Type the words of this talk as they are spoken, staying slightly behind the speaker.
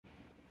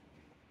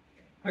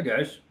Hi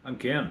guys, I'm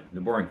Ken, the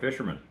Boring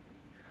Fisherman.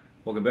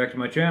 Welcome back to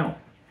my channel.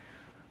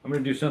 I'm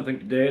going to do something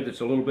today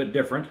that's a little bit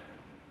different,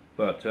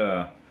 but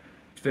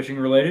it's fishing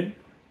related.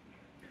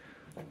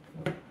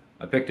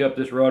 I picked up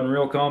this rod and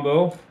reel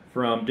combo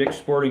from Dick's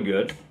Sporting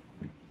Goods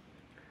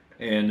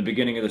in the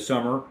beginning of the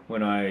summer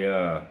when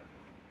I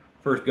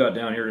first got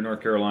down here to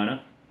North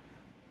Carolina.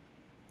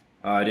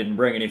 I didn't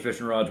bring any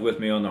fishing rods with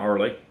me on the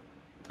Harley.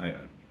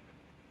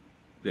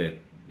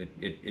 It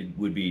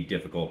would be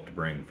difficult to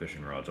bring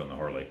fishing rods on the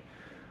Harley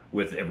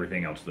with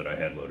everything else that I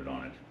had loaded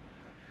on it.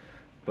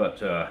 But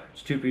it's a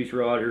two-piece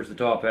rod. Here's the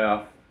top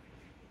half.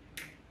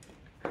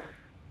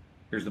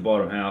 Here's the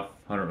bottom half.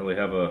 I don't really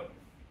have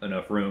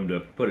enough room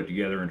to put it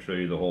together and show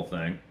you the whole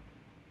thing.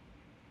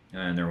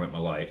 And there went my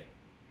light.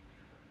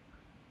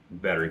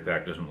 Battery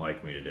pack doesn't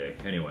like me today.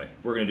 Anyway,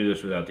 we're going to do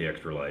this without the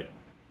extra light.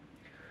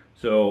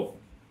 So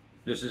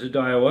this is a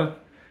Daiwa,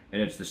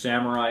 and it's the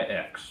Samurai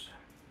X.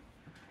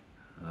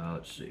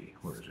 Let's see,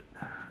 where is it?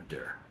 Right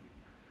there.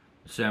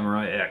 The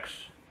Samurai X.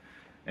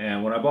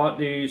 And when I bought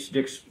these,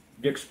 Dick's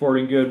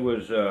Sporting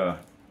Goods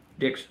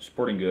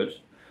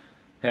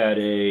had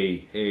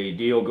a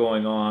deal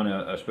going on,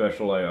 a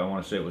special. I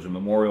want to say it was a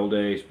Memorial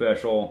Day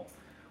special,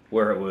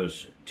 where it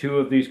was two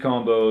of these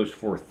combos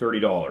for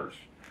 $30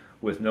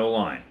 with no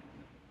line.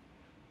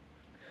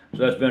 So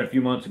that's been a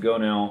few months ago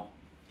now.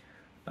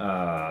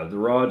 The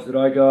rods that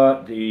I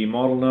got, the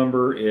model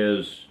number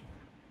is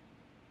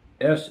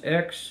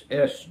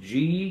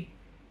SXSG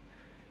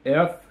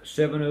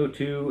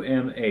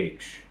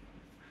F702MH.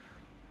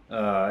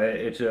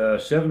 It's a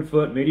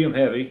 7-foot medium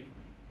heavy.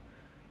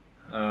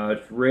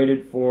 It's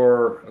rated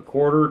for a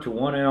 1/4 to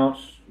 1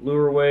 ounce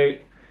lure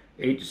weight,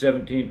 8 to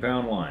 17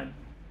 pound line,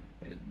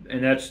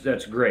 and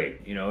that's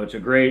great. You know, it's a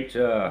great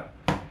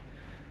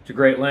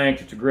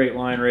length. It's a great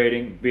line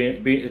rating.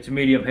 It's a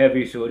medium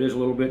heavy, so it is a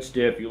little bit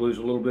stiff. You lose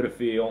a little bit of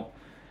feel.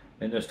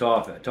 In this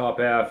top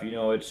half, you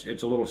know, it's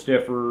a little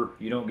stiffer.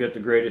 You don't get the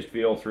greatest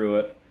feel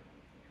through it.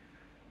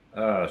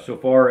 So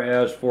far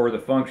as for the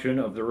function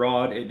of the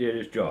rod, it did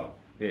its job.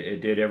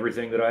 It did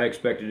everything that I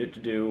expected it to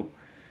do.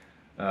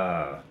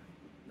 I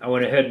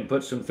went ahead and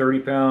put some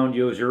 30-pound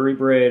zuri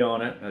braid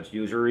on it. That's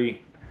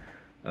zuri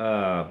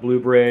blue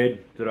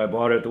braid that I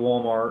bought at the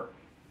Walmart.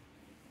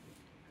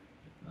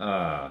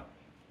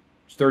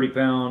 It's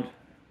 30-pound,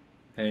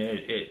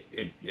 and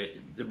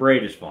the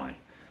braid is fine.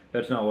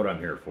 That's not what I'm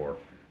here for.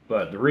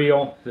 But the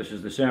reel, this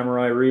is the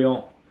Samurai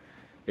reel.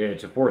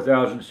 It's a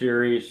 4000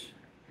 series,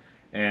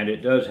 and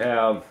it does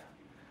have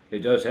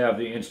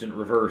the instant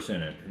reverse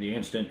in it, the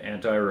instant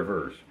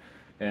anti-reverse.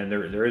 And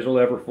there is a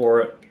lever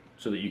for it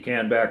so that you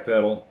can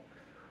backpedal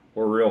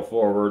or reel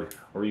forward,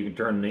 or you can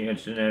turn the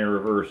instant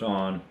anti-reverse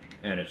on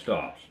and it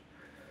stops.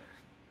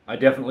 I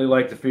definitely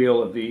like the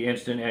feel of the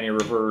instant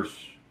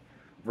anti-reverse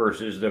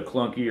versus the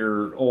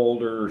clunkier,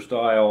 older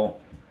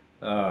style,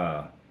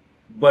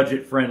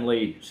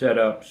 budget-friendly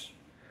setups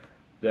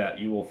that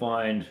you will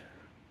find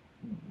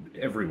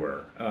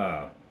everywhere.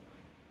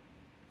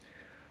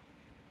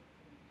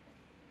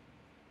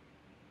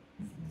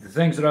 The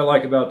things that I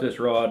like about this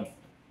rod,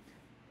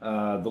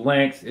 the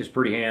length is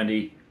pretty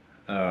handy.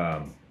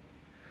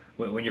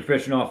 When you're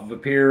fishing off of a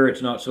pier,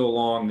 it's not so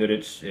long that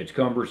it's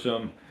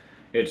cumbersome.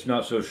 It's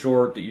not so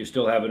short that you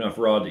still have enough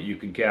rod that you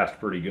can cast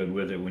pretty good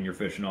with it when you're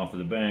fishing off of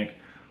the bank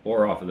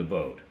or off of the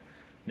boat.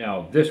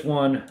 Now, this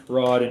one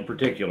rod in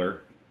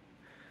particular,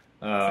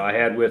 I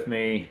had with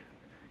me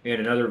in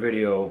another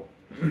video.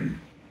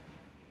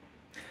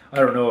 I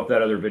don't know if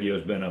that other video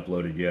has been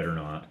uploaded yet or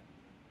not.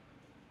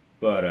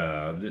 But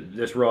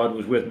this rod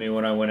was with me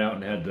when I went out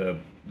and had the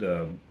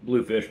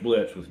bluefish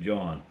blitz with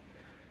John.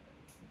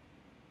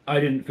 I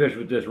didn't fish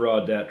with this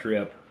rod that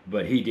trip,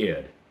 but he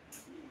did.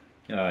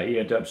 He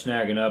ended up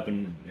snagging up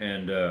and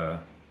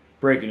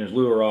breaking his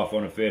lure off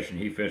on a fish, and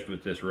he fished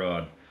with this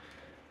rod.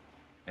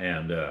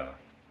 And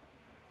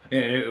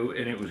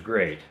it was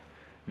great.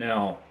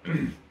 Now,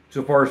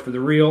 so far as for the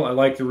reel, I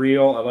like the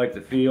reel. I like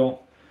the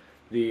feel.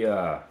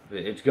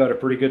 It's got a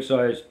pretty good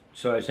size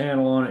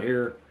handle on it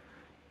here.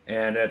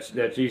 And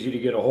that's easy to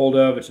get a hold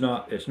of. It's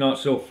not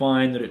so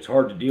fine that it's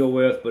hard to deal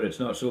with, but it's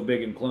not so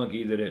big and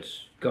clunky that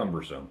it's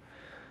cumbersome.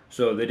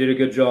 So they did a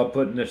good job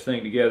putting this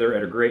thing together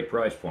at a great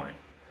price point.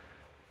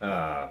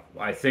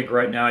 I think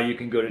right now you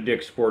can go to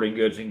Dick's Sporting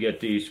Goods and get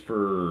these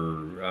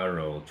for, I don't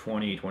know,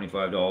 $20,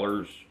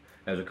 $25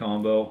 as a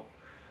combo.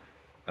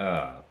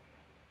 And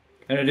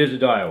it is a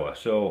Daiwa,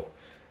 so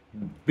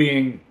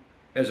being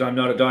as I'm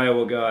not a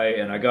Daiwa guy,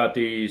 and I got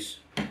these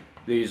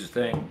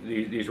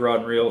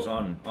rod and reels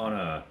on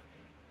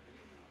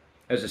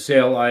as a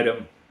sale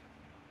item.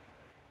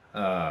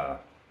 I'm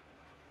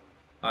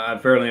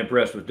fairly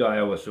impressed with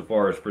Daiwa so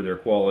far as for their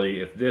quality.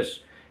 If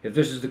this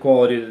is the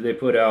quality that they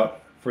put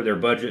out for their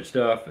budget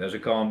stuff as a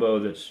combo,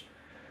 that's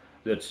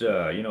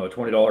you know, a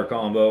 $20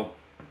 combo,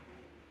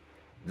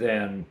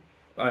 then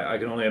I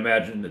can only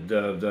imagine that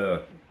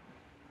the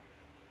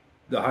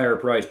higher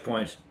price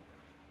points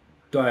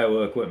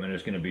Daiwa equipment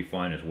is going to be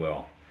fine as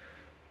well.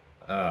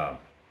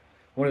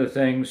 One of the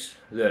things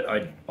that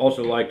I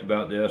also liked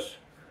about this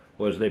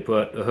was they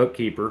put a hook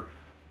keeper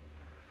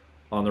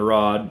on the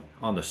rod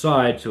on the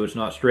side so it's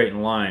not straight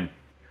in line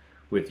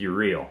with your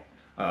reel.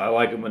 I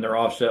like them when they're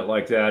offset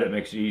like that. It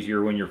makes it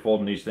easier when you're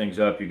folding these things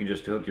up. You can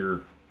just put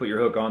your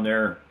hook on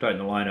there, tighten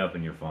the line up,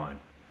 and you're fine.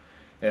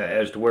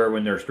 As to where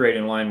when they're straight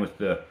in line with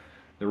the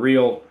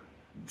reel,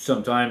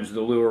 sometimes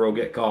the lure will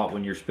get caught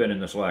when you're spinning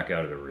the slack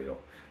out of the reel.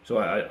 So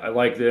I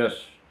like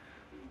this.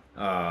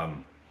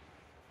 One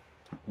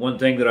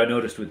thing that I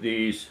noticed with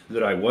these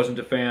that I wasn't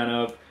a fan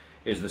of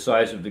is the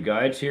size of the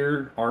guides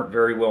here aren't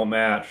very well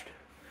matched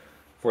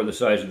for the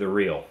size of the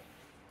reel.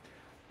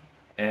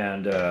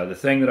 And the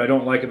thing that I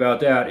don't like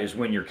about that is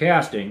when you're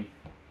casting,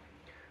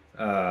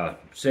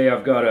 say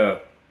I've got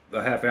a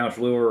half-ounce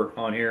lure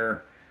on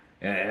here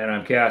and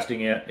I'm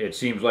casting it, it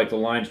seems like the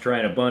line's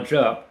trying to bunch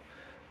up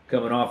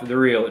coming off of the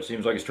reel. It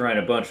seems like it's trying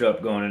to bunch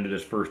up going into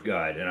this first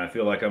guide, and I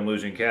feel like I'm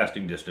losing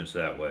casting distance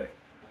that way.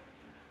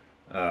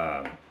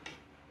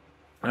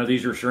 Now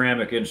these are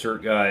ceramic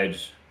insert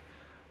guides,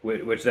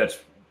 which that's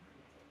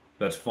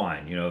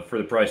fine. You know, for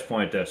the price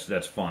point,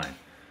 that's fine.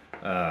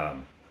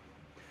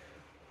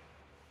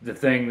 The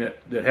thing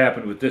that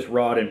happened with this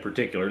rod in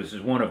particular, this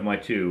is one of my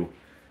two,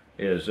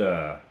 is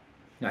I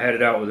had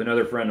it out with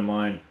another friend of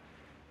mine,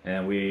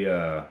 and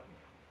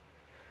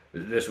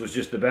this was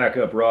just the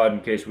backup rod in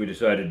case we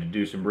decided to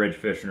do some bridge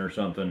fishing or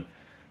something.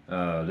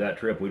 That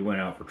trip we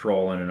went out for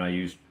trolling, and I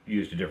used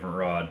a different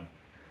rod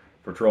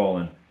for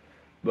trolling.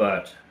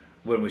 But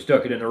when we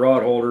stuck it in the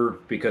rod holder,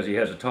 because he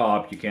has a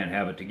top, you can't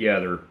have it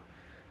together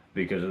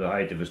because of the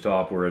height of his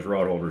top where his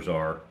rod holders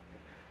are.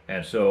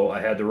 And so I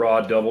had the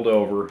rod doubled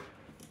over.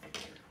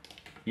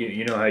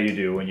 You know how you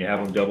do when you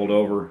have them doubled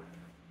over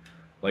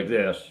like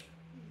this.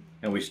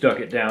 And we stuck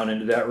it down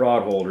into that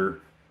rod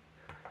holder.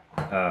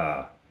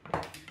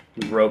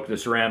 We broke the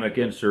ceramic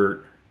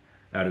insert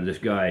out of this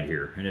guide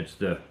here. And it's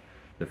the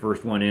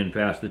first one in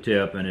past the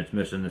tip, and it's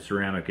missing the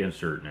ceramic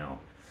insert now.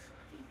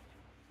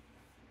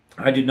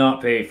 I did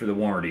not pay for the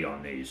warranty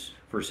on these.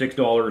 For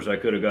 $6, I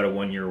could have got a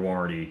 1-year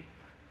warranty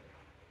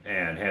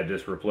and had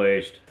this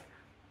replaced.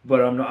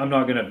 But I'm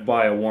not going to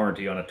buy a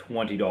warranty on a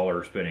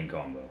 $20 spinning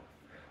combo.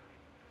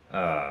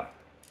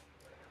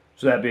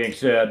 So that being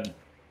said,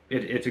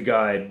 it's a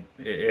guide.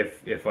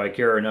 If I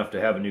care enough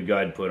to have a new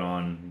guide put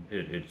on,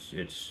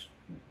 it's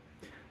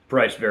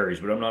price varies,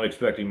 but I'm not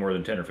expecting more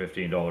than $10 or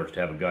 $15 to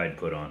have a guide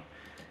put on.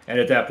 And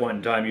at that point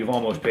in time, you've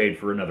almost paid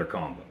for another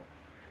combo.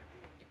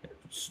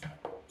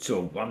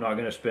 So I'm not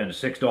going to spend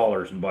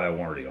 $6 and buy a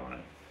warranty on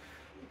it.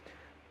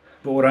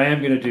 But what I am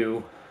going to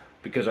do,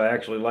 because I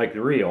actually like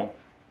the reel,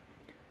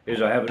 is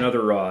I have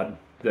another rod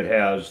that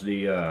has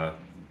the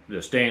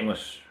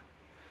stainless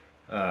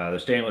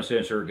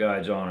insert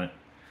guides on it,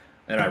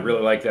 and I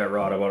really like that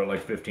rod. I bought it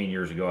like 15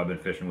 years ago. I've been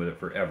fishing with it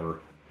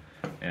forever,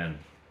 and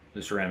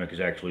the ceramic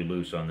is actually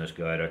loose on this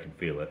guide. I can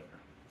feel it.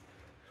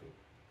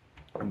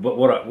 But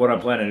what I'm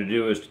planning to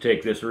do is to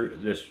take this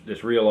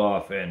reel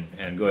off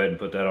and go ahead and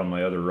put that on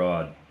my other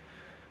rod,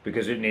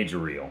 because it needs a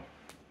reel.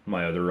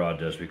 My other rod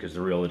does, because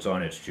the reel it's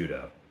on, it's chewed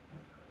up.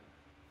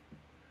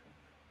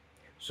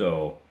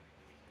 So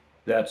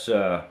that's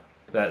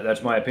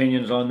my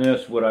opinions on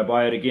this. Would I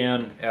buy it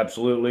again?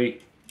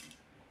 Absolutely.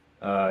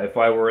 If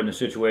I were in the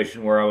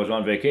situation where I was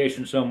on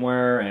vacation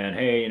somewhere and,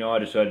 hey, you know, I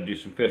decided to do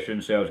some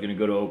fishing, say I was going to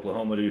go to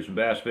Oklahoma to do some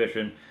bass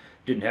fishing,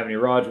 didn't have any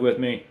rods with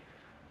me,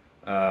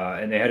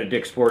 and they had a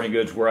Dick's Sporting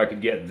Goods where I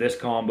could get this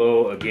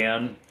combo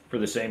again for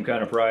the same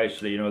kind of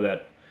price, you know,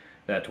 that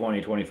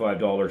 $20, $25,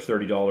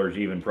 $30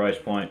 even price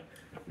point,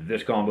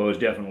 this combo is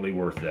definitely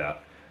worth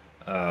that.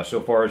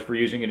 So far as for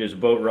using it as a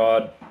boat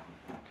rod,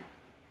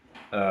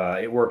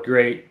 it worked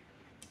great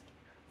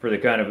for the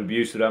kind of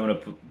abuse that I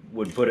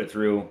would put it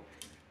through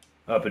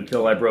up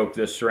until I broke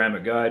this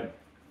ceramic guide,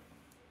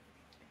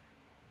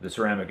 the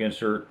ceramic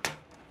insert.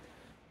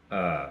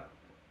 So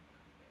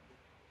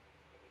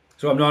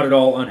I'm not at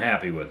all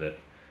unhappy with it.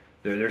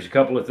 There's a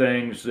couple of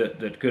things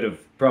that could have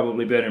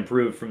probably been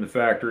improved from the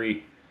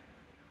factory,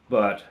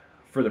 but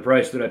for the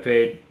price that I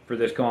paid for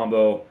this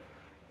combo,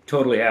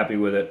 totally happy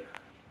with it.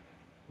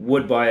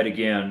 Would buy it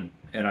again,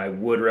 and I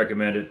would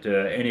recommend it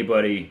to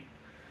anybody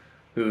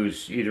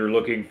who's either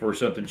looking for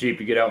something cheap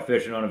to get out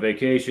fishing on a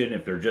vacation,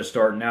 if they're just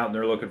starting out and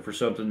they're looking for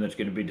something that's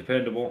going to be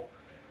dependable,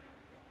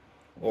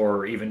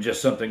 or even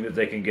just something that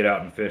they can get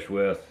out and fish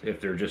with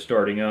if they're just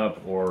starting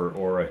up,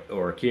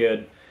 or a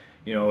kid.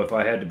 You know, if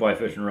I had to buy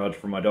fishing rods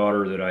for my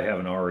daughter that I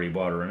haven't already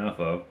bought her enough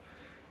of,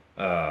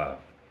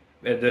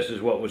 and this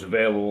is what was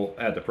available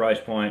at the price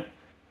point,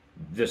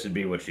 this would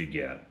be what she'd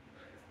get.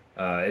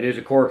 It is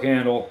a cork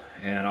handle,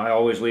 and I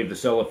always leave the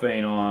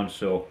cellophane on,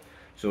 so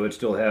it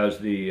still has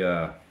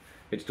the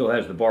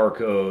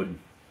barcode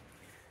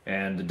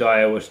and the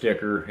Daiwa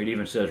sticker. It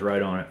even says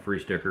right on it, free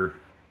sticker.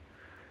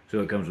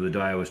 So it comes with a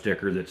Daiwa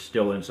sticker that's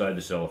still inside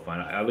the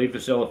cellophane. I leave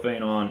the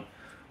cellophane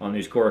on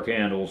these cork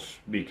handles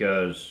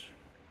because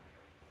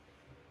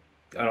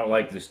I don't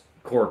like this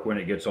cork when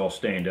it gets all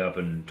stained up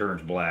and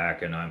turns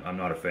black, and I'm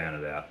not a fan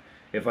of that.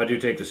 If I do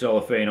take the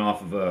cellophane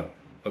off of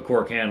a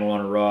cork handle on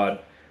a rod,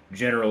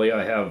 generally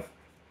I have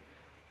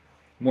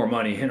more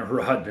money in a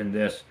rod than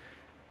this,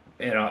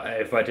 And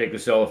if I take the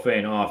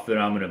cellophane off, then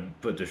I'm going to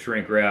put the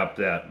shrink wrap,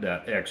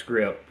 that X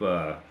grip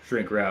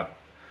shrink wrap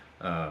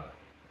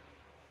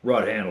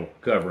rod handle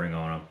covering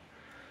on them.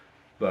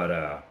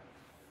 But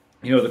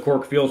you know, the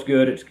cork feels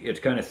good. It's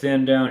kind of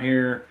thin down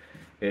here.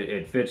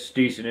 It fits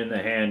decent in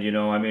the hand. You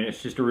know, I mean,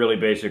 it's just a really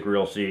basic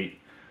reel seat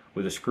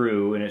with a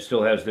screw, and it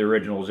still has the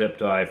original zip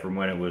tie from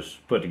when it was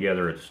put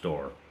together at the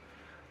store,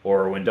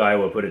 or when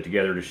Daiwa put it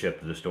together to ship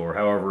to the store.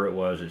 However it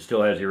was, it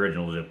still has the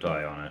original zip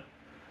tie on it.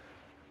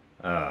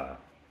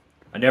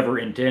 I never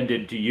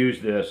intended to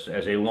use this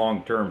as a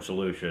long-term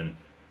solution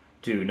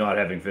to not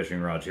having fishing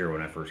rods here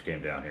when I first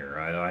came down here.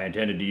 I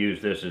intended to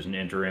use this as an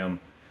interim.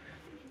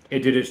 It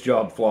did its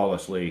job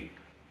flawlessly,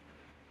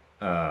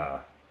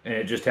 and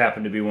it just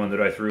happened to be one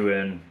that I threw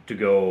in to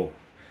go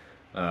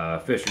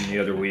fishing the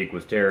other week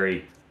with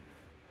Terry,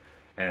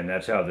 and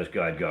that's how this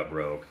guide got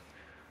broke.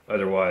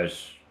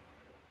 Otherwise,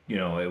 you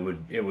know,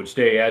 it would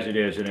stay as it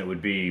is, and it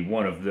would be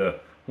one of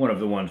the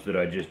ones that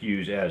I just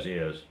use as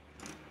is.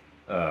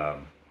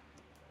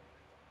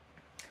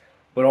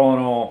 But all in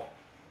all,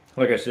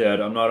 like I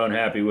said, I'm not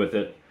unhappy with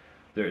it.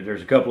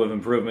 There's a couple of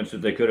improvements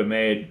that they could have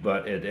made,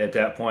 but at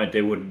that point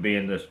they wouldn't be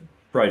in this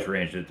price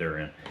range that they're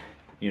in.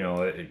 You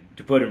know,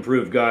 to put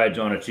improved guides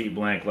on a cheap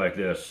blank like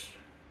this,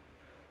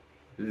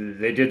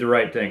 they did the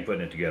right thing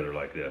putting it together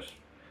like this.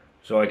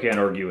 So I can't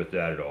argue with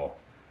that at all.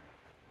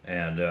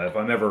 And if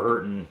I'm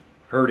ever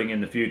hurting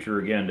in the future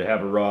again to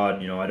have a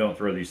rod, you know, I don't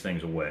throw these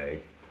things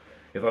away.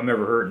 If I'm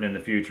ever hurting in the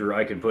future,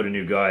 I can put a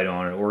new guide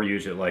on it or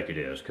use it like it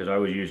is, because I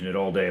was using it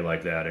all day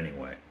like that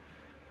anyway.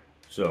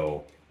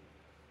 So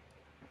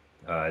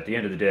at the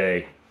end of the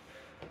day,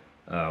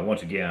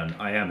 once again,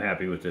 I am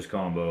happy with this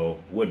combo.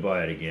 Would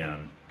buy it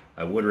again.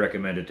 I would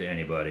recommend it to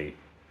anybody.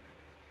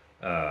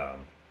 And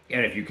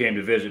if you came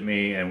to visit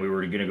me and we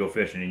were going to go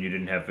fishing and you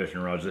didn't have fishing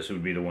rods, this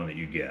would be the one that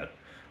you get.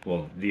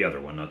 Well, the other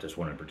one, not this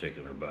one in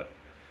particular, but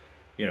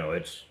you know,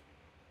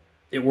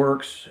 it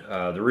works.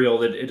 The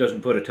reel, it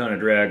doesn't put a ton of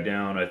drag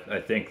down.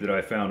 I think that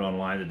I found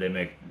online that they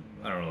make,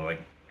 I don't know,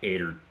 like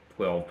 8 or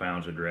 12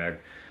 pounds of drag.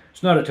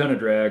 It's not a ton of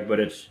drag, but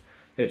it's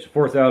a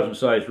 4,000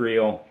 size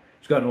reel.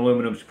 It's got an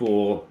aluminum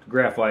spool,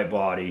 graphite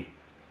body,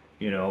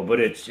 you know, but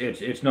it's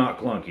not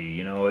clunky.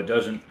 You know, it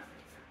doesn't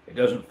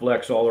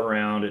flex all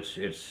around.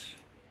 It's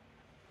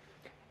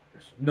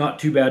not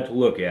too bad to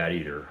look at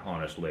either,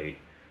 honestly.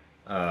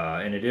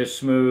 And it is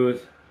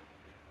smooth.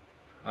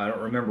 I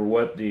don't remember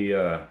what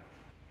the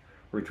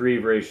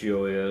retrieve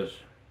ratio is,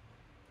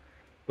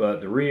 but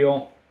the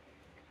reel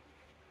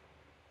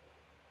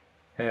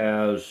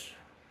has,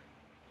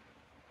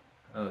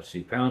 let's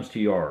see, pounds to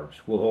yards.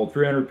 We'll hold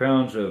 300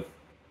 pounds of,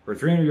 or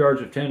 300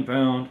 yards of 10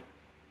 pound.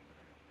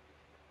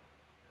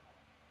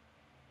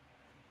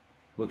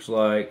 Looks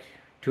like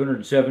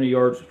 270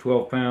 yards of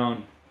 12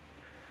 pound.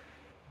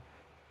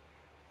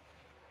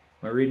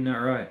 Am I reading that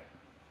right?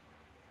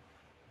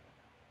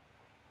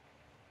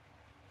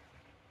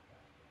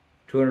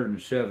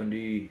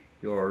 270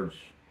 yards,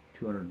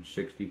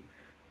 260.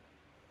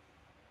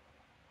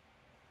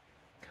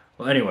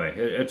 Well, anyway,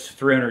 it's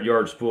 300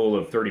 yard spool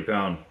of 30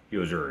 pound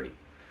zuri,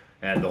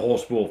 and the whole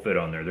spool fit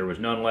on there. There was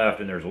none left,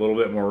 and there's a little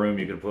bit more room.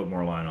 You could put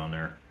more line on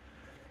there.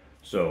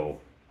 So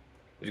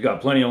it's got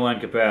plenty of line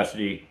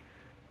capacity.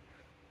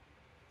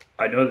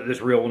 I know that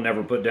this reel will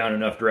never put down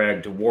enough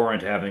drag to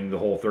warrant having the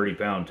whole 30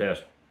 pound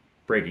test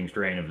breaking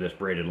strain of this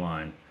braided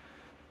line,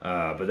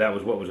 but that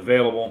was what was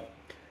available.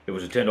 It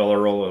was a $10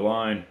 roll of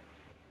line,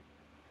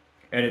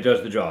 and it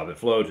does the job. It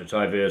floats, it's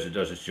high vis, it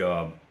does its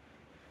job.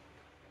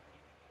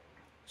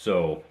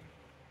 So,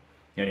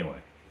 anyway,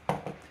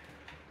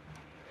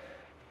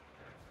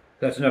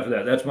 that's enough of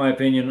that. That's my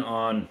opinion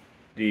on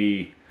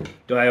the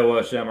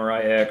Daiwa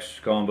Samurai X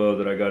combo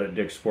that I got at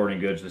Dick's Sporting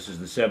Goods. This is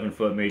the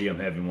 7-foot medium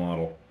heavy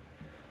model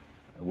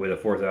with a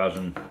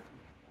 4,000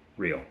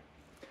 reel.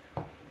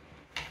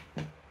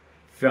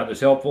 If you found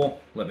this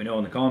helpful, let me know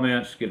in the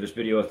comments. Give this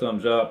video a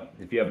thumbs up.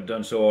 If you haven't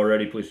done so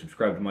already, please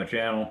subscribe to my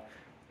channel.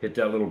 Hit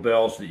that little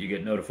bell so that you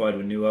get notified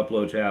when new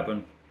uploads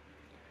happen.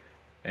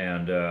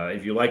 And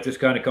if you like this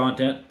kind of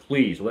content,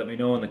 please let me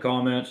know in the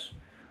comments.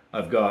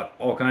 I've got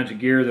all kinds of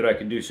gear that I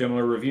can do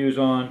similar reviews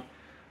on.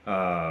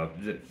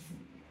 I've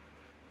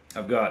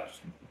got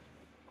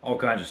all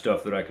kinds of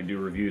stuff that I can do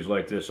reviews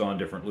like this on,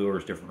 different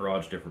lures, different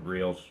rods, different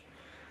reels,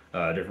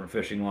 different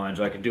fishing lines.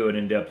 I can do an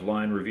in-depth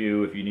line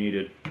review if you need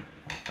it.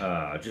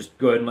 Just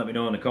go ahead and let me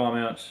know in the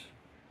comments,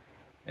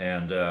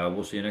 and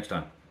we'll see you next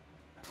time.